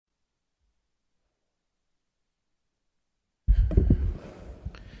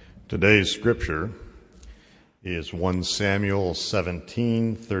Today's scripture is 1 Samuel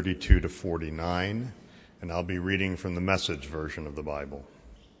 17:32-49, and I'll be reading from the Message version of the Bible.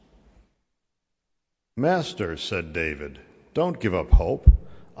 "Master," said David, "don't give up hope.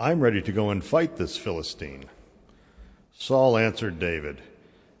 I'm ready to go and fight this Philistine." Saul answered David,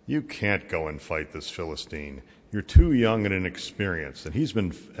 "You can't go and fight this Philistine. You're too young and inexperienced, and he's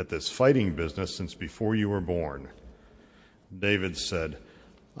been at this fighting business since before you were born." David said,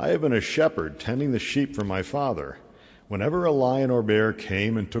 "I have been a shepherd tending the sheep for my father. Whenever a lion or bear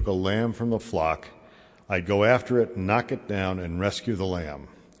came and took a lamb from the flock, I'd go after it, knock it down, and rescue the lamb.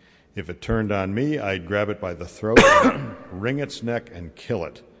 If it turned on me, I'd grab it by the throat, wring its neck, and kill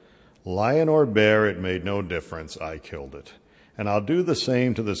it. Lion or bear, it made no difference. I killed it. And I'll do the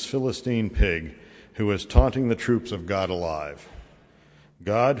same to this Philistine pig who is taunting the troops of God alive.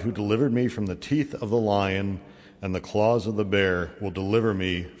 God, who delivered me from the teeth of the lion and the claws of the bear, will deliver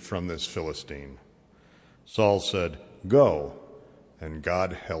me from this Philistine." Saul said, "Go, and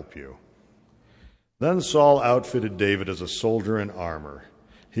God help you." Then Saul outfitted David as a soldier in armor.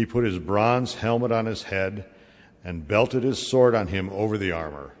 He put his bronze helmet on his head and belted his sword on him over the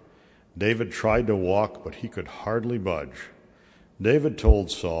armor. David tried to walk, but he could hardly budge. David told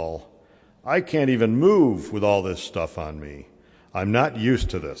Saul, "I can't even move with all this stuff on me. I'm not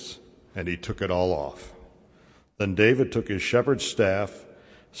used to this," and he took it all off. Then David took his shepherd's staff,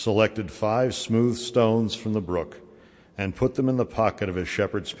 selected 5 smooth stones from the brook, and put them in the pocket of his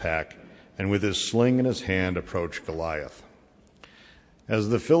shepherd's pack, and with his sling in his hand approached Goliath. As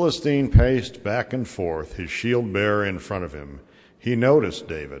the Philistine paced back and forth, his shield-bearer in front of him, he noticed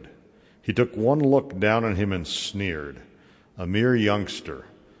David. He took one look down on him and sneered. A mere youngster,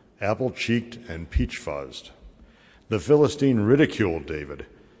 apple-cheeked and peach-fuzzed. The Philistine ridiculed David.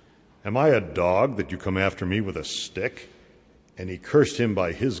 "Am I a dog that you come after me with a stick?" And he cursed him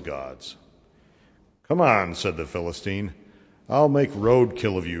by his gods. "Come on," said the Philistine. "I'll make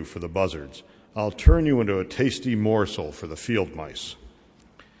roadkill of you for the buzzards. I'll turn you into a tasty morsel for the field mice."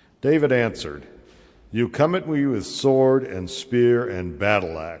 David answered, "You come at me with sword and spear and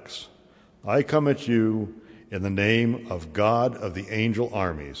battle axe. I come at you in the name of God of the angel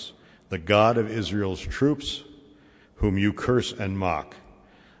armies, the God of Israel's troops, whom you curse and mock.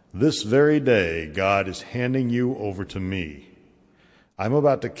 This very day, God is handing you over to me. I'm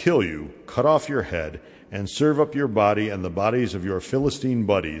about to kill you, cut off your head, and serve up your body and the bodies of your Philistine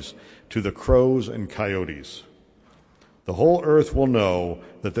buddies to the crows and coyotes. The whole earth will know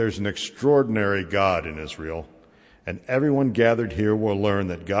that there's an extraordinary God in Israel, and everyone gathered here will learn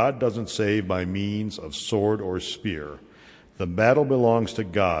that God doesn't save by means of sword or spear. The battle belongs to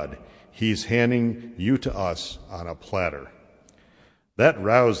God. He's handing you to us on a platter." That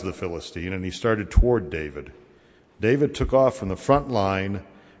roused the Philistine, and he started toward David. David took off from the front line,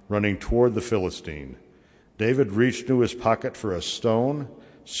 running toward the Philistine. David reached into his pocket for a stone,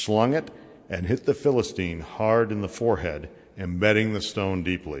 slung it, and hit the Philistine hard in the forehead, embedding the stone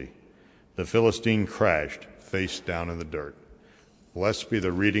deeply. The Philistine crashed face down in the dirt. Blessed be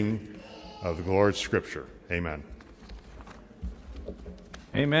the reading of the Lord's Scripture. Amen.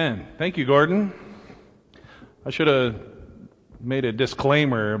 Amen. Thank you, Gordon. I should have made a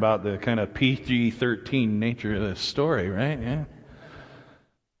disclaimer about the kind of PG-13 nature of this story, right? Yeah.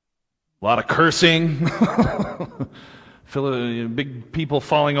 A lot of cursing, big people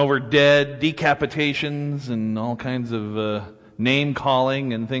falling over dead, decapitations, and all kinds of name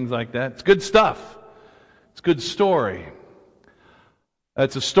calling and things like that. It's good stuff. It's a good story.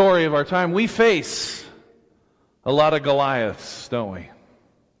 It's a story of our time. We face a lot of Goliaths, don't we?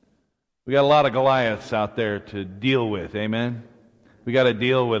 We got a lot of Goliaths out there to deal with, amen? We got to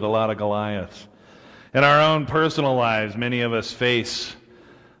deal with a lot of Goliaths. In our own personal lives, many of us face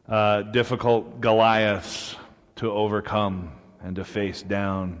difficult Goliaths to overcome and to face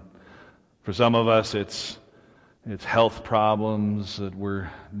down. For some of us, it's health problems that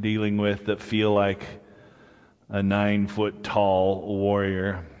we're dealing with that feel like a 9-foot-tall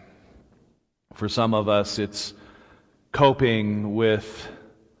warrior. For some of us, it's coping with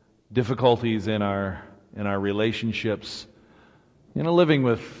difficulties in our relationships. Living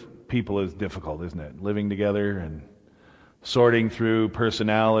with people is difficult, isn't it? Living together and sorting through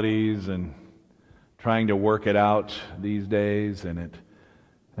personalities and trying to work it out these days, and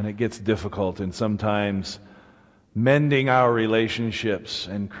it gets difficult. And sometimes mending our relationships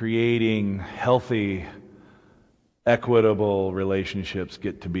and creating healthy, equitable relationships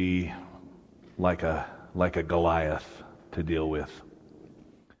get to be like a Goliath to deal with.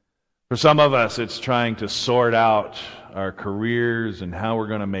 For some of us, it's trying to sort out our careers and how we're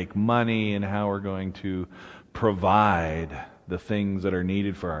going to make money and how we're going to provide the things that are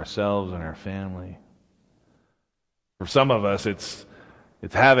needed for ourselves and our family. For some of us, it's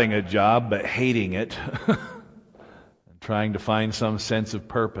having a job but hating it, and trying to find some sense of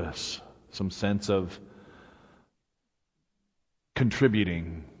purpose, some sense of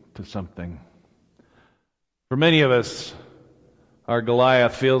contributing to something. For many of us, our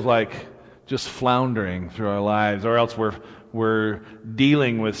Goliath feels like just floundering through our lives, or else we're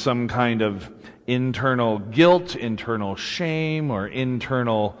dealing with some kind of internal guilt, internal shame, or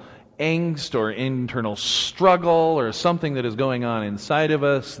internal angst, or internal struggle, or something that is going on inside of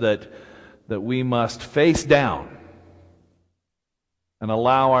us that we must face down and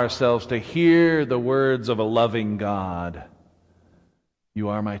allow ourselves to hear the words of a loving God. You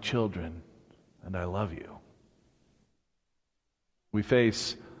are my children, and I love you. We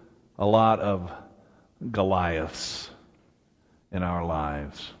face a lot of Goliaths in our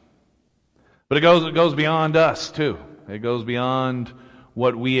lives. But it goes beyond us, too. It goes beyond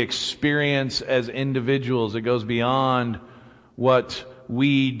what we experience as individuals. It goes beyond what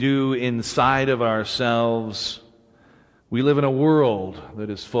we do inside of ourselves. We live in a world that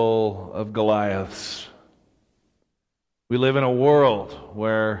is full of Goliaths. We live in a world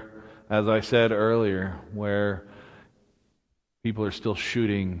where, as I said earlier, where people are still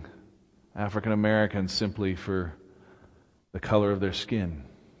shooting African Americans simply for the color of their skin.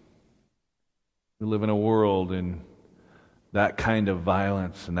 We live in a world in that kind of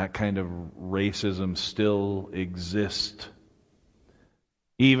violence and that kind of racism still exist.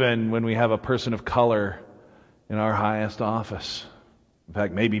 Even when we have a person of color in our highest office. In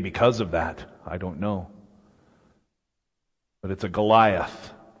fact, maybe because of that, I don't know. But it's a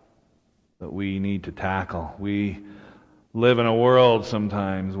Goliath that we need to tackle. We live in a world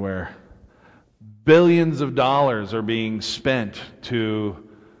sometimes where billions of dollars are being spent to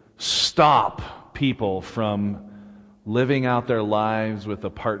stop people from living out their lives with a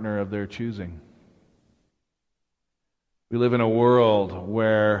partner of their choosing. We live in a world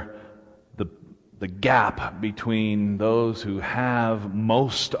where the gap between those who have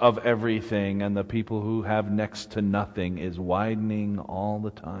most of everything and the people who have next to nothing is widening all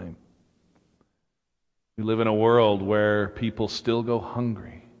the time. We live in a world where people still go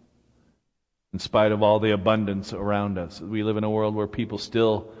hungry in spite of all the abundance around us. We live in a world where people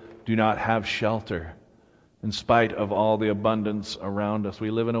still do not have shelter in spite of all the abundance around us. We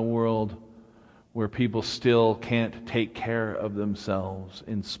live in a world where people still can't take care of themselves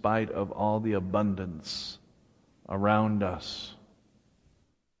in spite of all the abundance around us.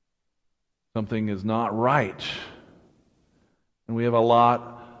 Something is not right. And we have a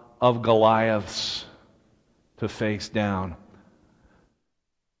lot of Goliaths to face down.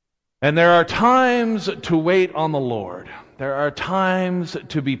 And there are times to wait on the Lord. There are times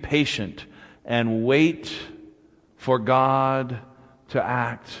to be patient and wait for God to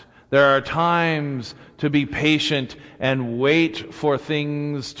act. There are times to be patient and wait for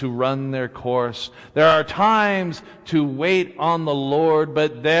things to run their course. There are times to wait on the Lord,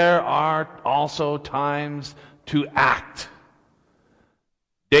 but there are also times to act.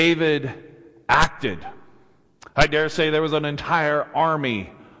 David acted. I dare say there was an entire army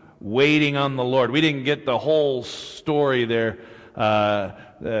waiting on the Lord. We didn't get the whole story there.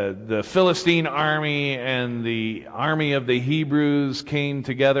 The Philistine army and the army of the Hebrews came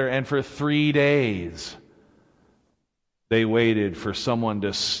together, and for 3 days they waited for someone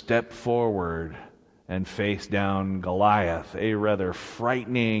to step forward and face down Goliath, a rather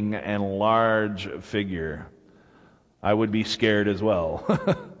frightening and large figure. I would be scared as well.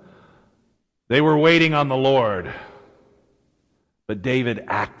 They were waiting on the Lord, but David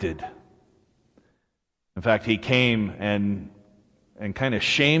acted. In fact, he came and kind of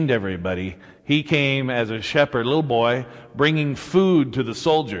shamed everybody. He came as a shepherd, little boy, bringing food to the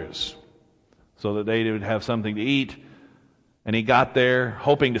soldiers so that they would have something to eat. And he got there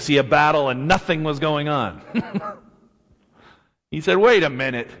hoping to see a battle, and nothing was going on. He said, "Wait a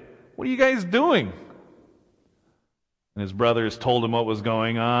minute, what are you guys doing?" And his brothers told him what was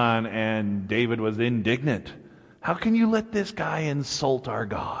going on, and David was indignant. How can you let this guy insult our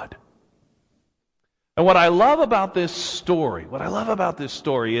God? And what I love about this story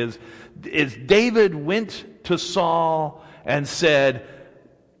is David went to Saul and said,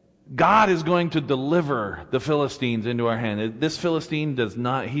 God is going to deliver the Philistines into our hand. This Philistine does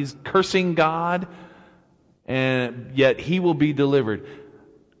not, he's cursing God, and yet he will be delivered.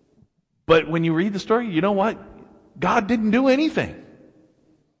 But when you read the story, you know what? God didn't do anything.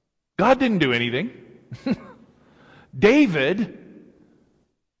 God didn't do anything. David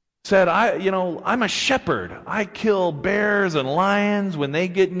said, I'm a shepherd. I kill bears and lions when they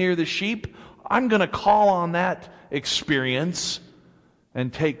get near the sheep. I'm going to call on that experience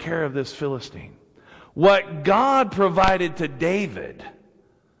and take care of this Philistine. What God provided to David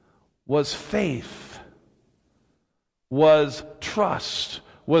was faith, was trust,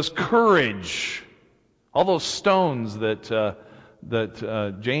 was courage. All those stones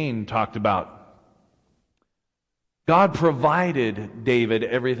that Jane talked about. God provided David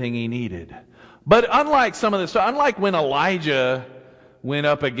everything he needed. But unlike some of this, unlike when Elijah went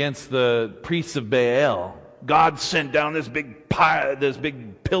up against the priests of Baal, God sent down this big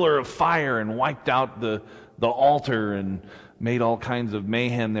pillar of fire and wiped out the altar and made all kinds of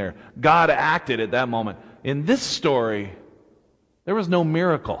mayhem there. God acted at that moment. In this story, there was no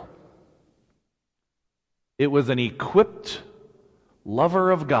miracle. It was an equipped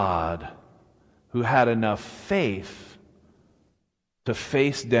lover of God who had enough faith to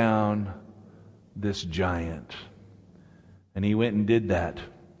face down this giant. And he went and did that,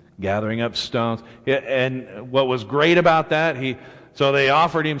 gathering up stones. And what was great about that, so they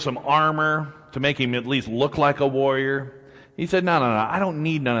offered him some armor to make him at least look like a warrior. He said, no, I don't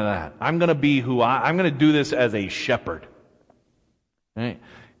need none of that. I'm going to be I'm going to do this as a shepherd. Right?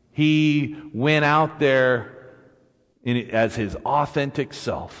 He went out there as his authentic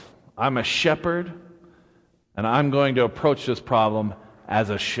self. I'm a shepherd, and I'm going to approach this problem as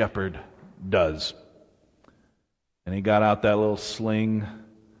a shepherd does. And he got out that little sling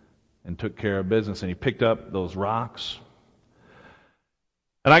and took care of business, and he picked up those rocks.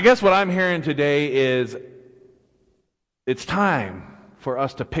 And I guess what I'm hearing today is it's time for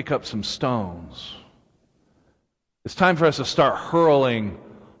us to pick up some stones. It's time for us to start hurling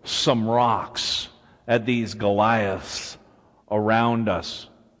some rocks at these Goliaths around us.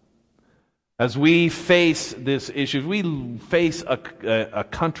 As we face this issue, we face a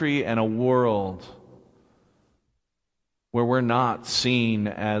country and a world where we're not seen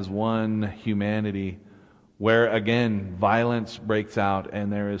as one humanity, where again violence breaks out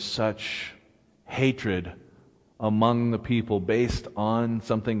and there is such hatred among the people based on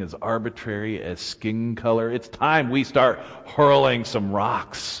something as arbitrary as skin color. It's time we start hurling some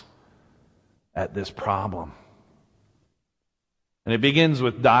rocks at this problem. And it begins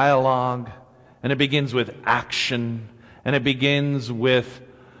with dialogue, and it begins with action, and it begins with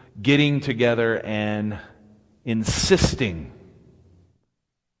getting together and insisting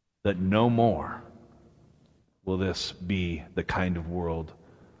that no more will this be the kind of world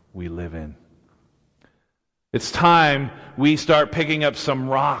we live in. It's time we start picking up some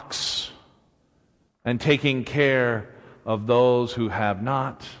rocks and taking care of those who have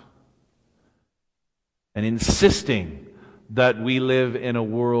not, and insisting that we live in a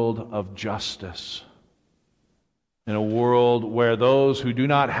world of justice, in a world where those who do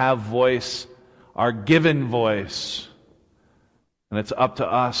not have voice are given voice. And it's up to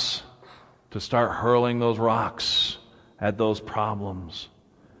us to start hurling those rocks at those problems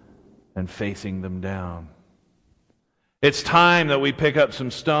and facing them down. It's time that we pick up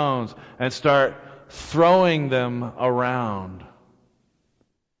some stones and start throwing them around,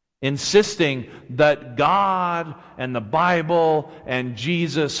 insisting that God and the Bible and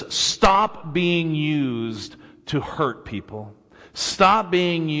Jesus stop being used to hurt people, stop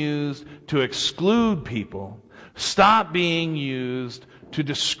being used to exclude people, stop being used to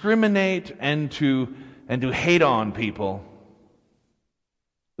discriminate and to hate on people.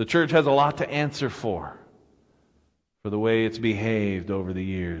 The church has a lot to answer for the way it's behaved over the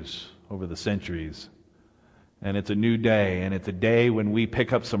years, over the centuries. And it's a new day, and it's a day when we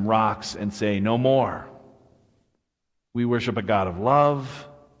pick up some rocks and say, no more. We worship a God of love.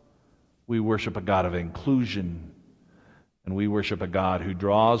 We worship a God of inclusion. And we worship a God who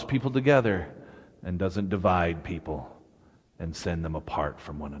draws people together and doesn't divide people and send them apart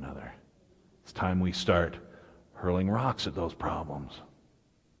from one another. It's time we start hurling rocks at those problems.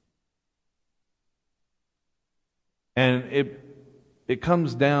 And it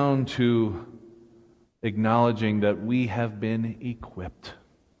comes down to acknowledging that we have been equipped.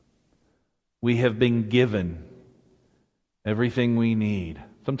 We have been given everything we need.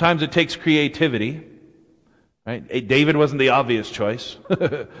 Sometimes it takes creativity. Right? David wasn't the obvious choice.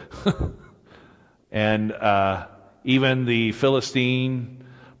 And even the Philistine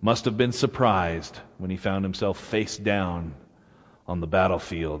must have been surprised when he found himself face down on the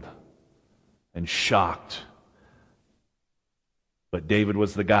battlefield and shocked. But David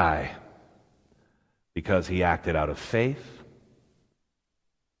was the guy because he acted out of faith.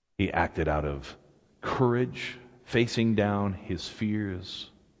 He acted out of courage, facing down his fears.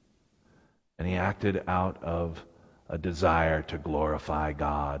 And he acted out of a desire to glorify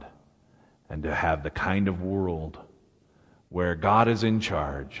God and to have the kind of world where God is in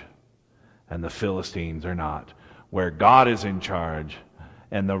charge and the Philistines are not. Where God is in charge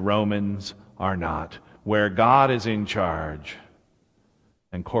and the Romans are not. Where God is in charge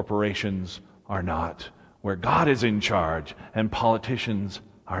and corporations are not. Where God is in charge and politicians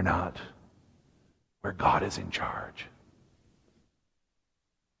are not. Where God is in charge.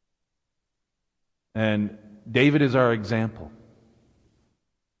 And David is our example.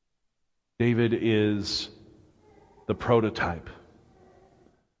 David is the prototype.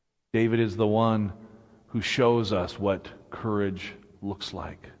 David is the one who shows us what courage looks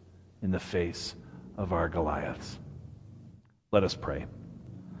like in the face of our Goliaths. Let us pray.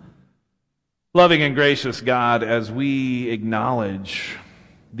 Loving and gracious God, as we acknowledge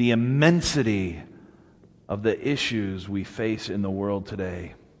the immensity of the issues we face in the world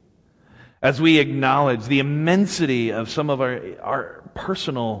today, as we acknowledge the immensity of some of our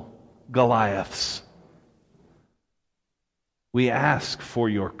personal Goliaths, we ask for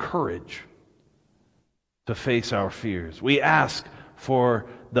your courage to face our fears. We ask for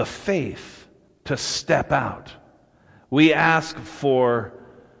the faith to step out. We ask for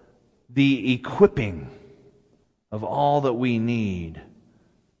the equipping of all that we need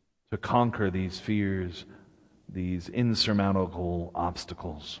to conquer these fears, these insurmountable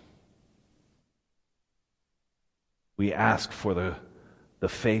obstacles. We ask for the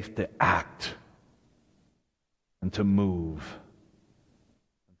faith to act and to move,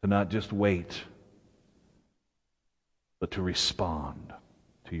 to not just wait, but to respond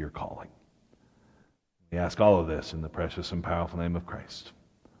to your calling. We ask all of this in the precious and powerful name of Christ.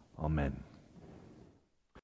 Amen.